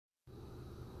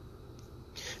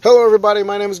Hello everybody,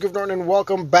 my name is Goof Norton and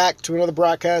welcome back to another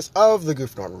broadcast of the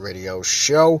Goof Norton Radio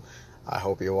Show. I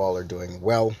hope you all are doing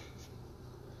well.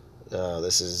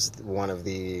 This is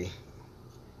the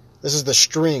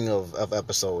string of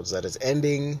episodes that is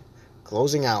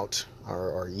closing out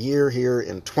our year here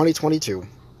in 2022.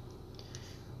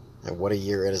 And what a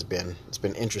year it has been. It's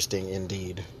been interesting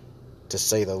indeed, to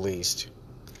say the least.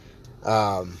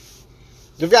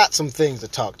 We've got some things to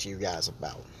talk to you guys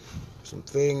about. Some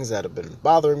things that have been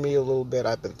bothering me a little bit.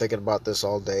 I've been thinking about this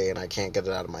all day and I can't get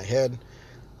it out of my head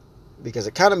because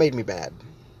it kind of made me mad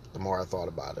the more I thought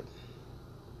about it.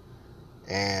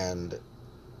 And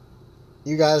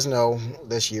you guys know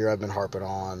this year I've been harping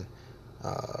on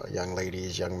young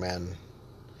ladies, young men,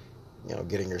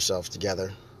 getting yourself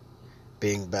together,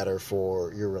 being better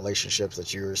for your relationships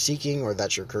that you're seeking or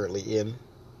that you're currently in.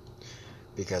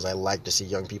 Because I like to see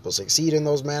young people succeed in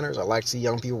those manners. I like to see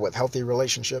young people with healthy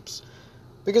relationships.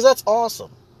 Because that's awesome.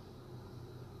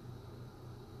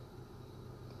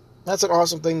 That's an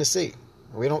awesome thing to see.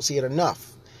 We don't see it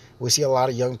enough. We see a lot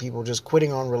of young people just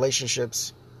quitting on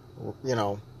relationships,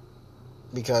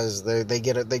 because they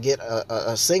get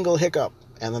a single hiccup,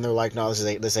 and then they're like, no,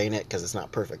 this ain't it, because it's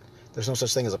not perfect. There's no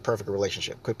such thing as a perfect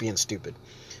relationship. Quit being stupid.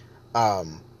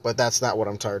 But that's not what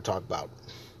I'm trying to talk about.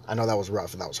 I know that was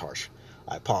rough and that was harsh.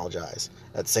 I apologize.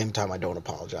 At the same time, I don't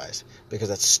apologize, because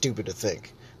that's stupid to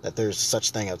think that there's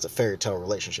such thing as a fairy tale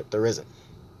relationship. There isn't.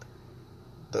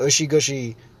 The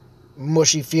ushy-gushy,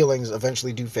 mushy feelings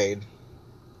eventually do fade,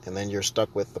 and then you're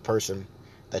stuck with the person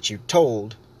that you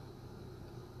told,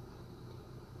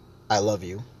 I love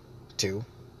you, to,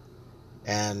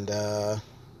 and now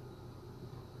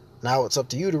it's up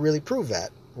to you to really prove that,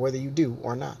 whether you do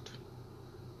or not.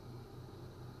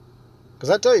 Because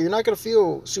I tell you, you're not going to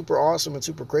feel super awesome and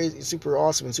super crazy, super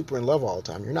awesome and super in love all the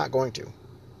time. You're not going to.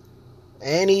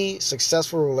 Any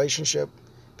successful relationship,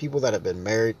 people that have been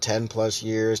married 10 plus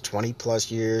years, 20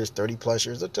 plus years, 30 plus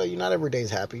years, they'll tell you not every day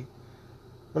is happy.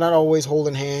 We're not always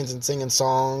holding hands and singing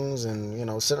songs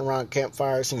and, sitting around a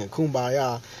campfire singing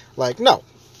Kumbaya. Like, no,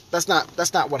 that's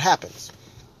not what happens.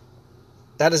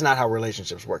 That is not how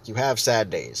relationships work. You have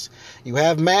sad days. You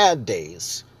have mad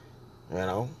days,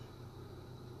 That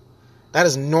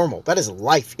is normal. That is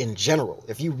life in general.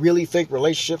 If you really think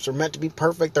relationships are meant to be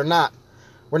perfect, they're not.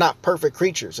 We're not perfect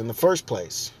creatures in the first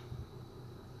place.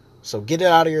 So get it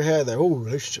out of your head that,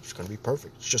 relationships are going to be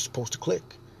perfect. It's just supposed to click.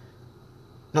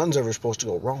 Nothing's ever supposed to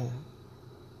go wrong.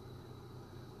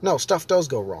 No, stuff does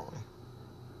go wrong.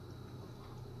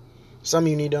 Some of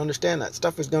you need to understand that.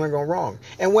 Stuff is going to go wrong.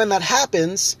 And when that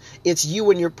happens, it's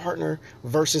you and your partner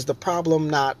versus the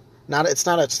problem. It's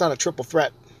not a triple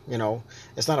threat.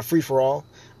 It's not a free-for-all,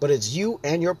 but it's you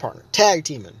and your partner tag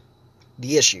teaming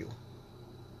the issue.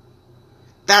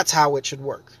 That's how it should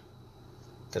work.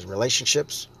 Because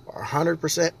relationships are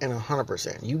 100% and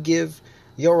 100%. You give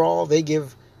your all, they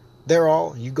give their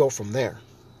all, you go from there.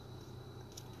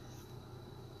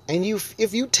 And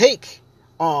if you take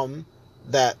on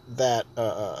that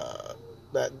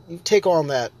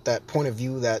point of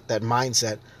view, that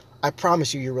mindset, I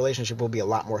promise you your relationship will be a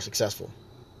lot more successful.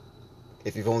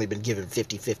 If you've only been given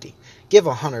 50-50. Give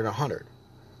 100-100.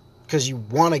 Because you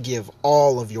want to give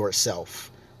all of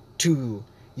yourself to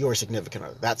your significant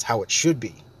other. That's how it should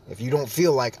be. If you don't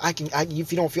feel like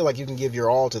if you don't feel like you can give your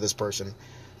all to this person,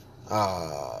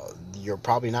 you're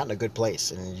probably not in a good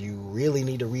place. And you really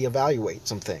need to reevaluate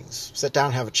some things. Sit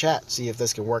down, have a chat, see if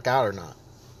this can work out or not.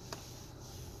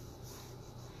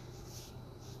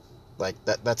 Like,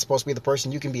 that's supposed to be the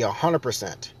person you can be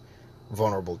 100%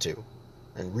 vulnerable to.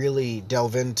 And really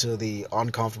delve into the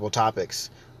uncomfortable topics.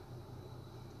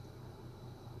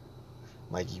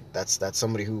 Like, that's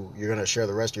somebody who you're going to share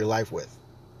the rest of your life with.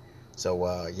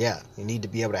 So, you need to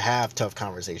be able to have tough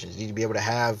conversations. You need to be able to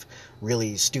have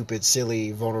really stupid,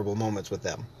 silly, vulnerable moments with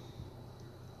them.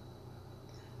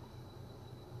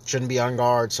 Shouldn't be on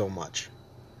guard so much.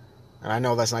 And I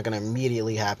know that's not going to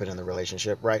immediately happen in the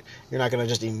relationship, right? You're not going to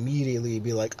just immediately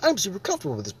be like, I'm super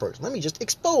comfortable with this person. Let me just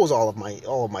expose all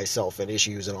of myself and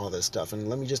issues and all this stuff. And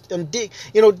let me just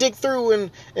dig through and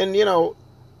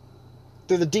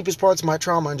through the deepest parts of my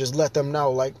trauma and just let them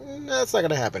know, like, that's not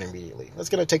going to happen immediately. That's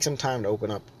going to take some time to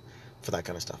open up for that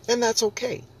kind of stuff. And that's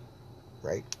okay,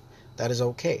 right? That is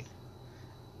okay.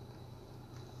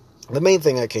 The main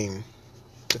thing I came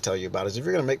to tell you about is if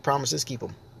you're going to make promises, keep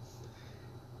them.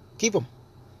 Keep them.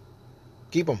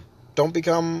 Keep them. Don't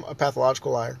become a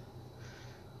pathological liar.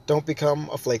 Don't become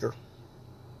a flaker.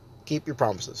 Keep your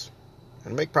promises.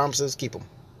 And make promises, keep them.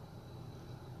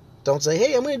 Don't say,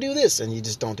 hey, I'm going to do this, and you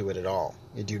just don't do it at all.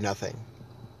 You do nothing.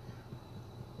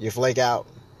 You flake out.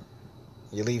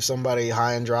 You leave somebody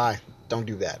high and dry. Don't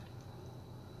do that.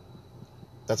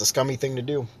 That's a scummy thing to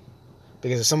do.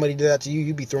 Because if somebody did that to you,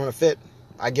 you'd be throwing a fit.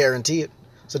 I guarantee it.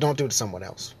 So don't do it to someone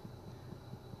else.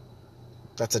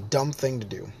 That's a dumb thing to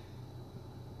do.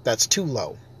 That's too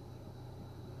low.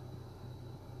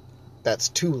 That's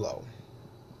too low.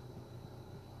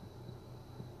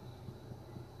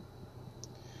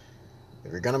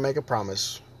 If you're going to make a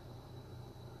promise,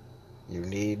 you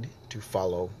need to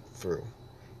follow through.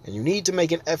 And you need to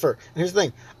make an effort. And here's the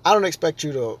thing. I don't expect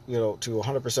you to, to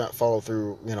 100% follow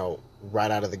through, right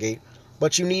out of the gate.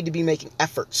 But you need to be making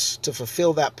efforts to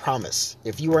fulfill that promise.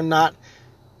 If you are not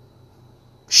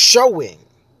showing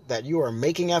that you are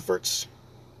making efforts,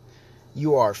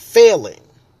 you are failing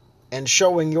and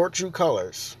showing your true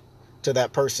colors to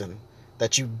that person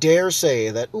that you dare say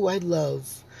that, oh, I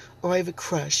love, or I have a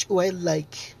crush, or I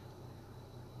like.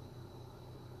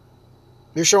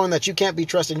 You're showing that you can't be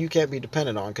trusted and you can't be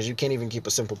dependent on because you can't even keep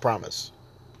a simple promise.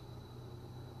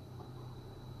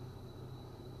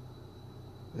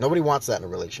 Nobody wants that in a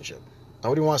relationship.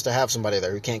 Nobody wants to have somebody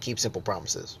there who can't keep simple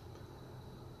promises.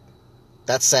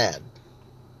 That's sad.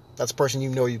 That's a person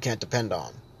you can't depend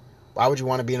on. Why would you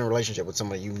want to be in a relationship with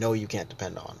somebody you can't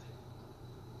depend on?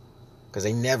 Because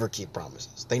they never keep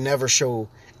promises. They never show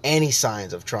any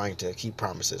signs of trying to keep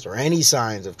promises or any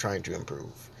signs of trying to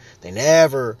improve. They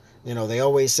never, they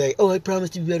always say, oh, I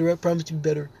promise to be better, I promise to be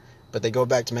better. But they go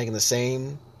back to making the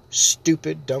same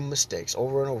stupid, dumb mistakes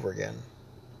over and over again.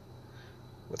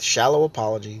 With shallow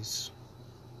apologies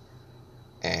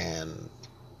and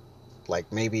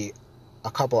maybe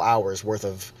a couple hours worth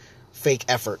of fake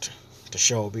effort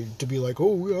to be like,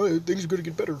 oh, yeah, things are going to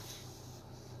get better.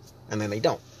 And then they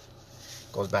don't.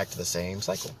 Goes back to the same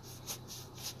cycle.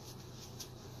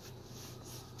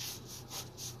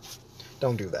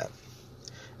 Don't do that.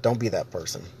 Don't be that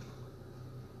person.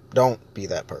 Don't be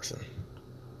that person.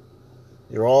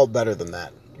 You're all better than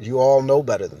that. You all know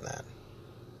better than that.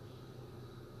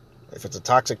 If it's a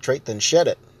toxic trait, then shed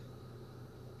it.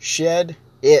 Shed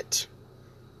it.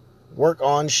 Work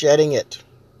on shedding it.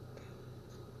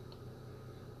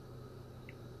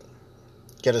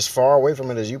 Get as far away from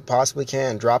it as you possibly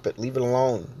can. Drop it. Leave it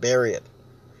alone. Bury it.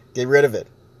 Get rid of it.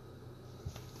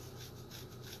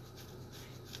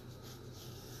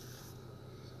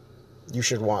 You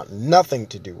should want nothing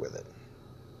to do with it.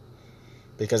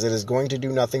 Because it is going to do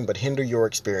nothing but hinder your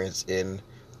experience in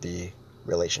the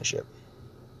relationship.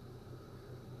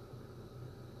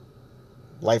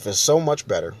 Life is so much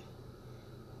better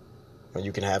when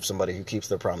you can have somebody who keeps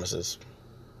their promises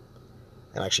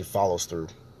and actually follows through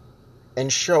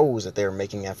and shows that they're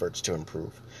making efforts to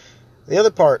improve. The other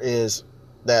part is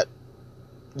that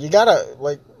you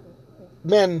gotta,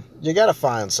 men, you gotta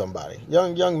find somebody.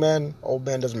 Young men, old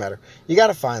men, doesn't matter. You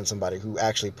gotta find somebody who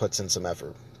actually puts in some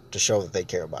effort to show that they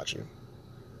care about you.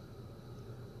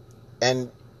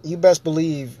 And you best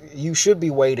believe you should be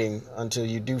waiting until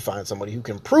you do find somebody who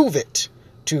can prove it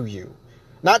to you.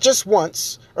 Not just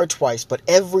once or twice, but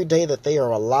every day that they are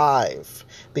alive.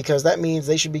 Because that means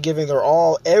they should be giving their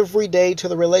all every day to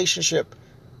the relationship.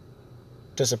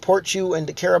 To support you and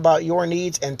to care about your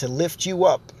needs and to lift you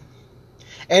up.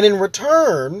 And in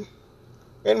return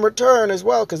as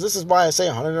well, because this is why I say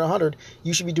 100 and 100,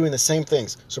 you should be doing the same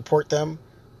things. Support them,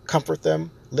 comfort them,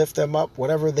 lift them up,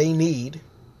 whatever they need.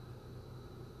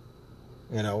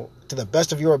 To the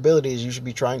best of your abilities, you should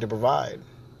be trying to provide.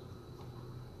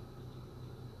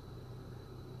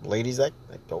 Ladies, that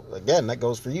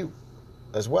goes for you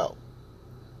as well.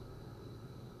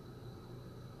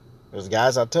 Because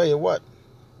guys, I'll tell you what,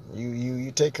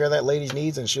 you take care of that lady's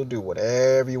needs and she'll do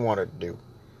whatever you want her to do.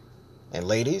 And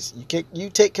ladies, you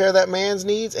take care of that man's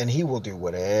needs and he will do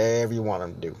whatever you want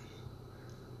him to do.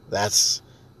 That's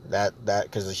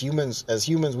because as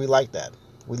humans, we like that.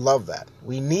 We love that.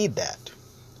 We need that.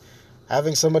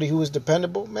 Having somebody who is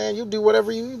dependable, man, you'll do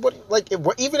whatever even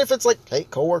if it's hey,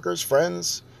 coworkers,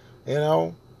 friends,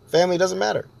 family, doesn't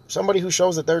matter. Somebody who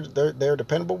shows that they're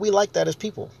dependable, we like that as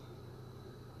people.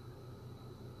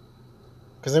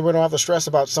 Because then we don't have to stress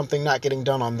about something not getting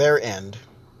done on their end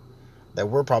that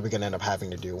we're probably going to end up having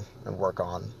to do and work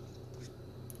on,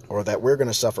 or that we're going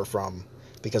to suffer from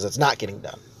because it's not getting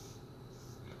done.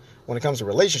 When it comes to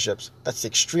relationships, that's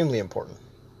extremely important.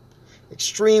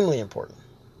 Extremely important.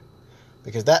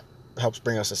 Because that helps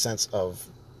bring us a sense of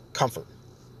comfort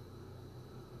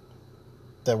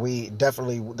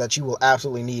that you will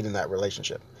absolutely need in that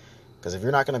relationship. Because if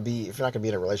you're not going to be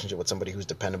in a relationship with somebody who's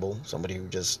dependable, somebody who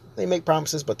they make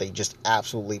promises but they just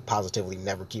absolutely positively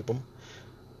never keep them.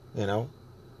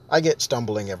 I get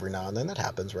stumbling every now and then. That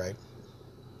happens, right?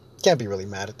 Can't be really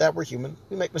mad at that. We're human.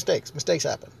 We make mistakes. Mistakes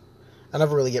happen. I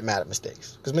never really get mad at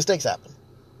mistakes because mistakes happen.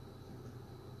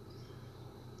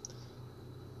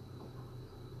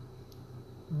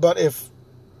 But if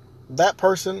that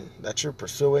person that you're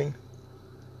pursuing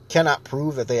cannot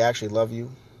prove that they actually love you,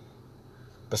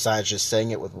 besides just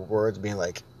saying it with words, being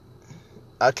like,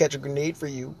 I'll catch a grenade for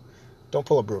you, don't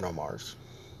pull a Bruno Mars.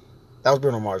 That was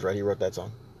Bruno Mars, right? He wrote that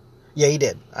song. Yeah, he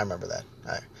did. I remember that.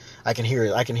 I can hear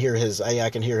it. I can hear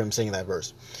him singing that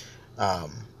verse.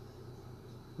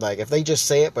 Like, if they just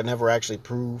say it but never actually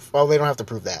prove, oh, they don't have to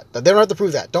prove that. They don't have to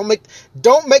prove that. Don't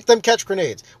make them catch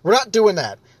grenades. We're not doing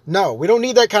that. No, we don't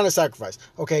need that kind of sacrifice.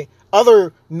 Okay,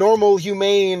 other normal,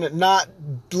 humane, not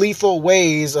lethal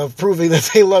ways of proving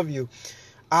that they love you.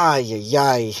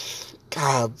 Ay.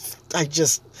 God, I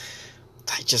just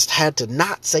had to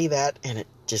not say that, and it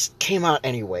just came out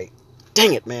anyway.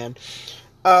 Dang it, man.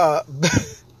 Dang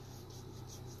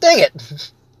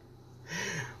it.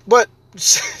 But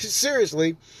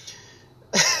seriously,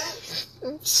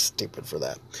 I'm stupid for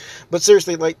that. But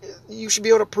seriously, like, you should be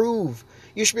able to prove.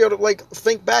 You should be able to, like,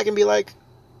 think back and be like,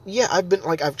 yeah,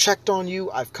 I've checked on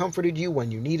you. I've comforted you when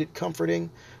you needed comforting.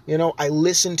 You know, I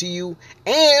listened to you,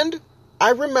 and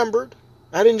I remembered.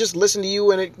 I didn't just listen to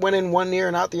you and it went in one ear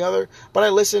and out the other, but I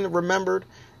listened, remembered,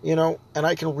 you know, and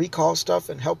I can recall stuff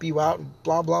and help you out, and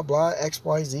blah, blah, blah, X,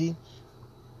 Y, Z.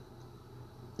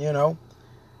 You know,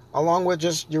 along with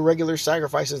just your regular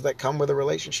sacrifices that come with a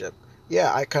relationship.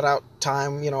 Yeah, I cut out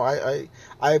time, you know,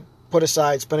 I put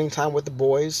aside spending time with the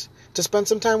boys to spend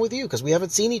some time with you, because we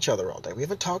haven't seen each other all day. We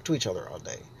haven't talked to each other all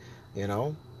day, you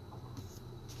know.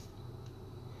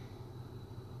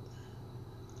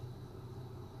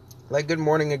 Like, good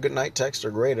morning and good night texts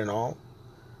are great and all,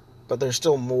 but there's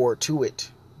still more to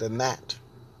it than that.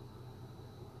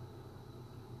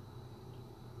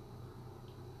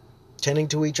 Tending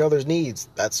to each other's needs,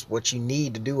 that's what you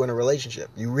need to do in a relationship.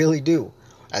 You really do.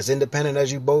 As independent as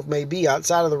you both may be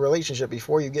outside of the relationship,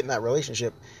 before you get in that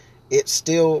relationship, it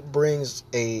still brings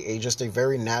just a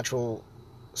very natural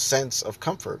sense of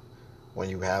comfort when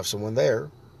you have someone there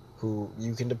who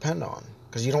you can depend on.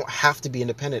 Because you don't have to be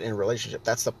independent in a relationship.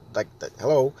 That's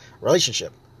hello,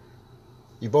 relationship.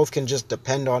 You both can just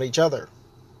depend on each other.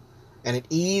 And it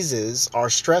eases our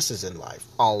stresses in life.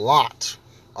 A lot.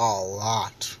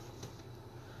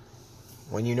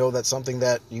 When you know that something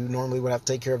that you normally would have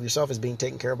to take care of yourself is being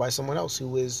taken care of by someone else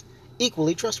who is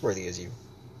equally trustworthy as you.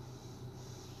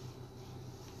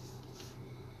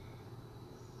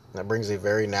 That brings a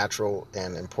very natural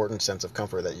and important sense of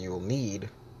comfort that you will need,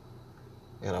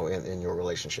 you know, in your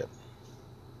relationship.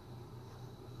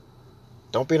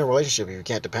 Don't be in a relationship if you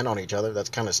can't depend on each other. That's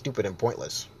kind of stupid and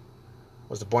pointless.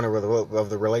 What's the point of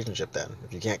the relationship then,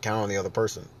 if you can't count on the other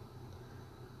person?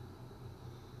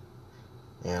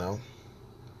 You know?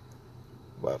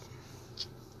 But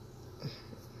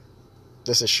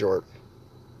this is short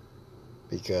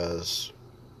because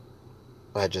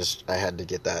I had to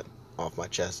get that off my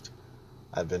chest.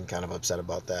 I've been kind of upset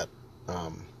about that.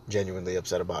 Genuinely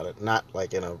upset about it. Not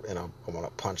like I want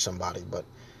to punch somebody, but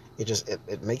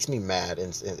it makes me mad,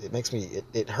 and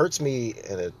it hurts me,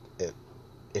 and it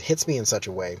hits me in such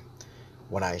a way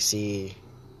when I see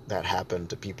that happen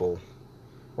to people,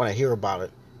 when I hear about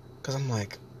it, because I'm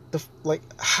like,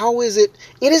 how is it?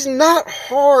 It is not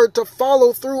hard to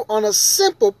follow through on a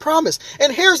simple promise.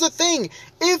 And here's the thing: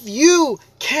 if you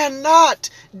cannot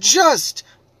just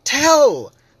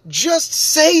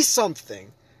say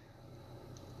something.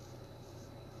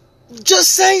 Just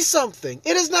say something.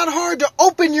 It is not hard to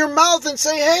open your mouth and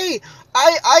say, hey,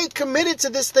 I committed to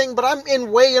this thing, but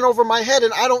I'm way in over my head,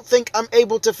 and I don't think I'm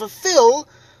able to fulfill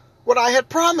what I had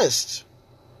promised.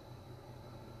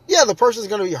 Yeah, the person's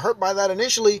going to be hurt by that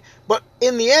initially, but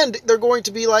in the end, they're going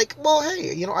to be like, well,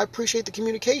 hey, you know, I appreciate the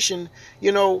communication.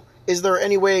 You know, is there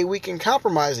any way we can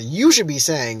compromise? You should be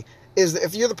saying,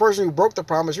 if you're the person who broke the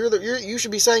promise, you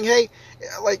should be saying, hey,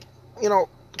 like, you know,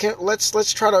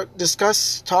 let's try to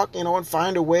discuss, talk, you know, and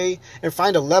find a way and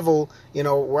find a level, you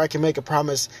know, where I can make a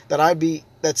promise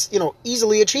that's, you know,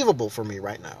 easily achievable for me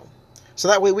right now. So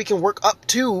that way we can work up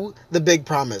to the big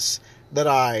promise that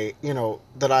I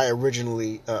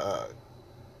originally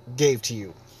gave to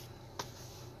you.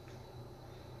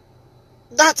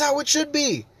 That's how it should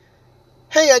be.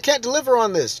 Hey, I can't deliver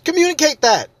on this. Communicate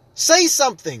that. Say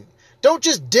something. Don't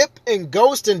just dip and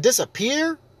ghost and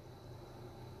disappear.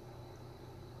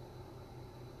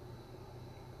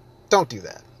 Don't do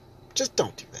that. Just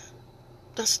don't do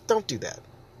that. Don't do that.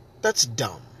 That's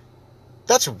dumb.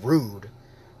 That's rude.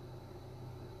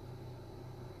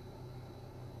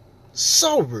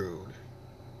 So rude.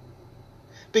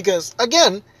 Because,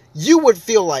 again, you would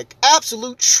feel like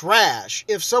absolute trash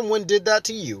if someone did that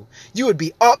to you. You would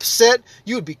be upset.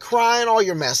 You would be crying, all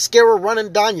your mascara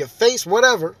running down your face,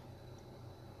 whatever.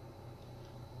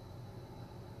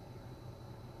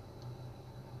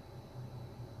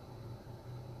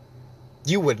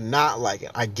 You would not like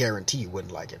it. I guarantee you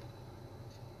wouldn't like it.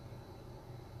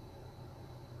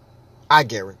 I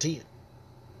guarantee it.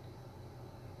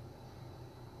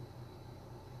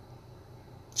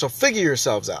 So figure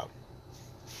yourselves out.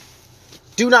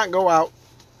 Do not go out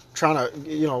trying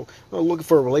to, looking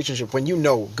for a relationship when you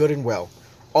know good and well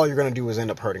all you're going to do is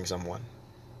end up hurting someone.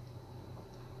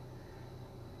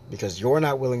 Because you're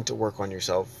not willing to work on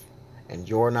yourself and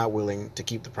you're not willing to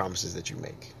keep the promises that you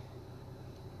make.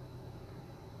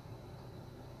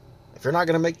 If you're not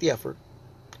going to make the effort,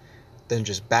 then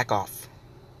just back off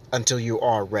until you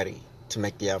are ready to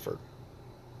make the effort.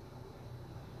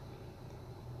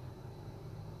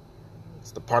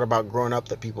 It's the part about growing up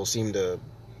that people seem to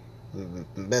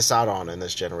miss out on in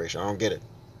this generation. I don't get it.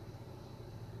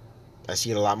 I see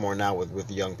it a lot more now with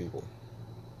the young people,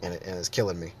 and it's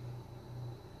killing me.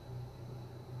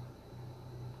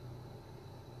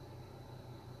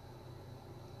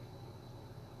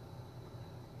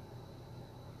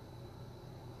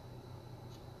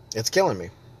 It's killing me.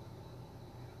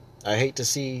 I hate to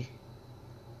see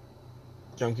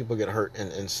young people get hurt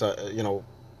and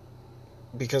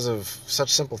because of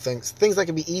such simple things that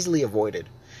can be easily avoided,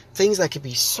 things that can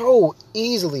be so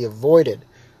easily avoided.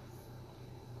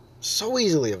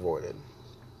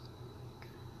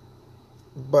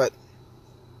 But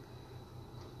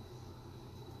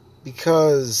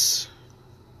because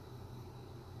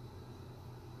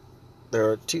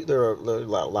there are a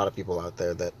lot of people out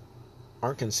there that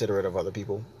aren't considerate of other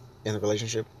people in the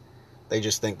relationship. They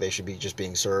just think they should be just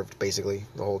being served basically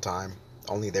the whole time.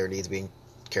 Only their needs being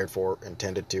cared for and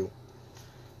tended to.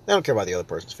 They don't care about the other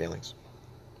person's feelings.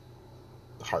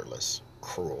 Heartless,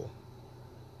 cruel,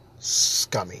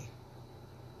 scummy,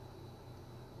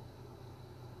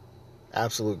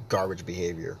 absolute garbage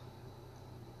behavior.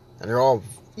 And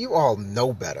you all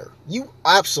know better. You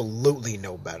absolutely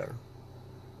know better.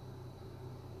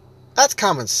 That's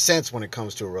common sense when it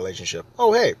comes to a relationship.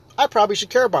 Oh, hey, I probably should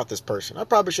care about this person. I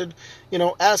probably should,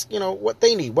 ask, what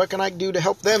they need. What can I do to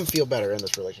help them feel better in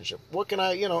this relationship? What can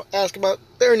I, ask about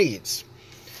their needs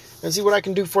and see what I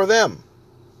can do for them?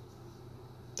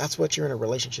 That's what you're in a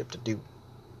relationship to do.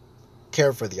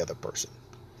 Care for the other person.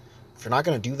 If you're not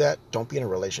going to do that, don't be in a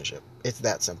relationship. It's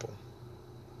that simple.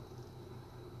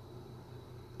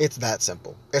 It's that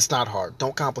simple. It's not hard.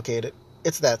 Don't complicate it.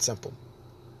 It's that simple.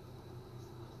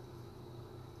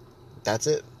 That's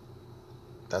it.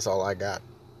 That's all I got.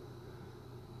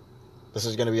 This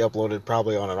is going to be uploaded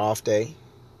probably on an off day.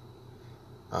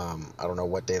 I don't know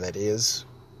what day that is.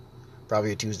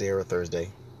 Probably a Tuesday or a Thursday.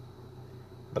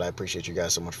 But I appreciate you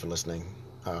guys so much for listening.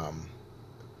 I'm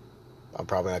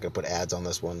probably not going to put ads on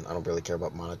this one. I don't really care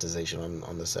about monetization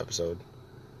on this episode.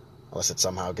 Unless it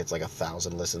somehow gets like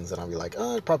 1,000 listens, then I'll be like,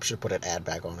 I probably should put an ad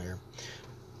back on here.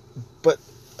 But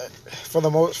for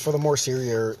the more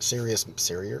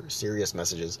serious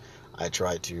messages, I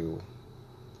try to,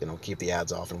 keep the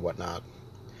ads off and whatnot,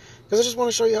 because I just want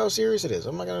to show you how serious it is.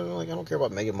 I'm not gonna I don't care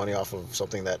about making money off of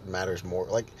something that matters more.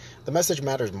 Like, the message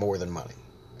matters more than money,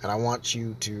 and I want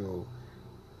you to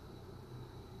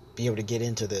be able to get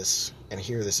into this and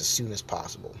hear this as soon as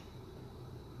possible.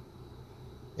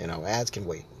 Ads can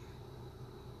wait.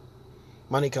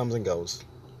 Money comes and goes.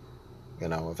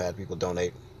 I've had people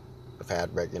donate. I've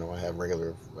had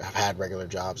regular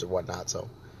jobs and whatnot, so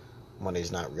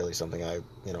money's not really something I,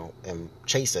 am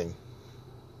chasing.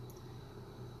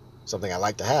 Something I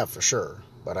like to have for sure,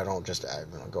 but I don't just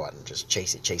go out and just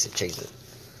chase it.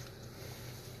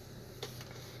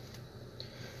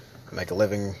 I make a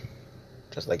living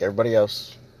just like everybody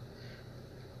else.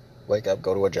 Wake up,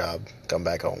 go to a job, come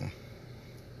back home.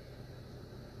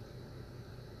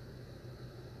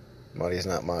 Money is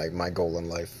not my goal in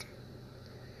life.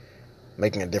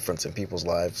 Making a difference in people's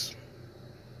lives,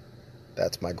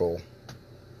 that's my goal.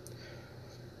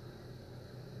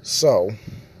 So,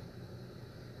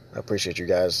 I appreciate you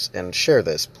guys, and share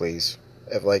this, please.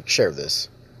 Share this.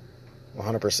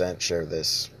 100% share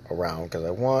this around, because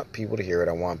I want people to hear it.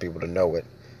 I want people to know it,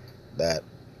 that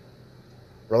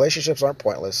relationships aren't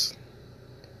pointless.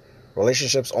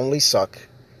 Relationships only suck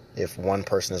if one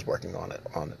person is working on it.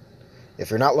 If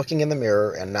you're not looking in the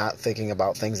mirror and not thinking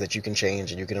about things that you can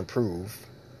change and you can improve,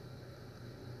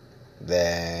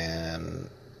 then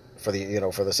for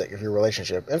the sake of your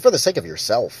relationship and for the sake of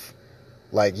yourself,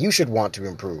 you should want to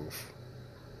improve.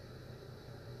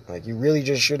 You really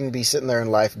just shouldn't be sitting there in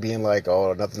life being like,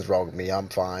 oh, nothing's wrong with me, I'm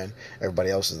fine,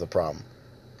 everybody else is the problem.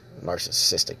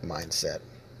 Narcissistic mindset.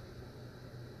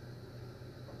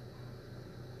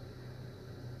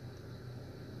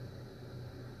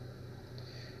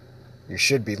 You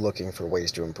should be looking for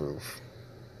ways to improve.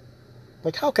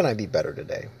 How can I be better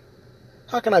today?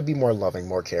 How can I be more loving,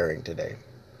 more caring today?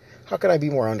 How can I be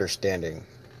more understanding?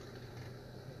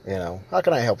 How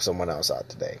can I help someone else out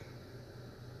today?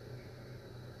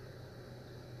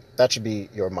 That should be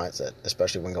your mindset,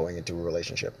 especially when going into a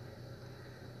relationship.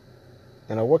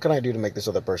 What can I do to make this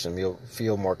other person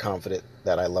feel more confident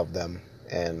that I love them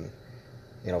and,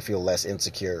 feel less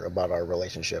insecure about our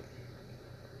relationship?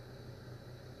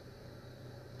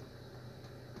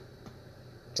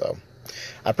 So,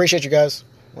 I appreciate you guys.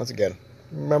 Once again,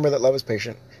 remember that love is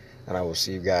patient, and I will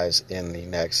see you guys in the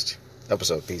next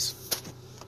episode. Peace.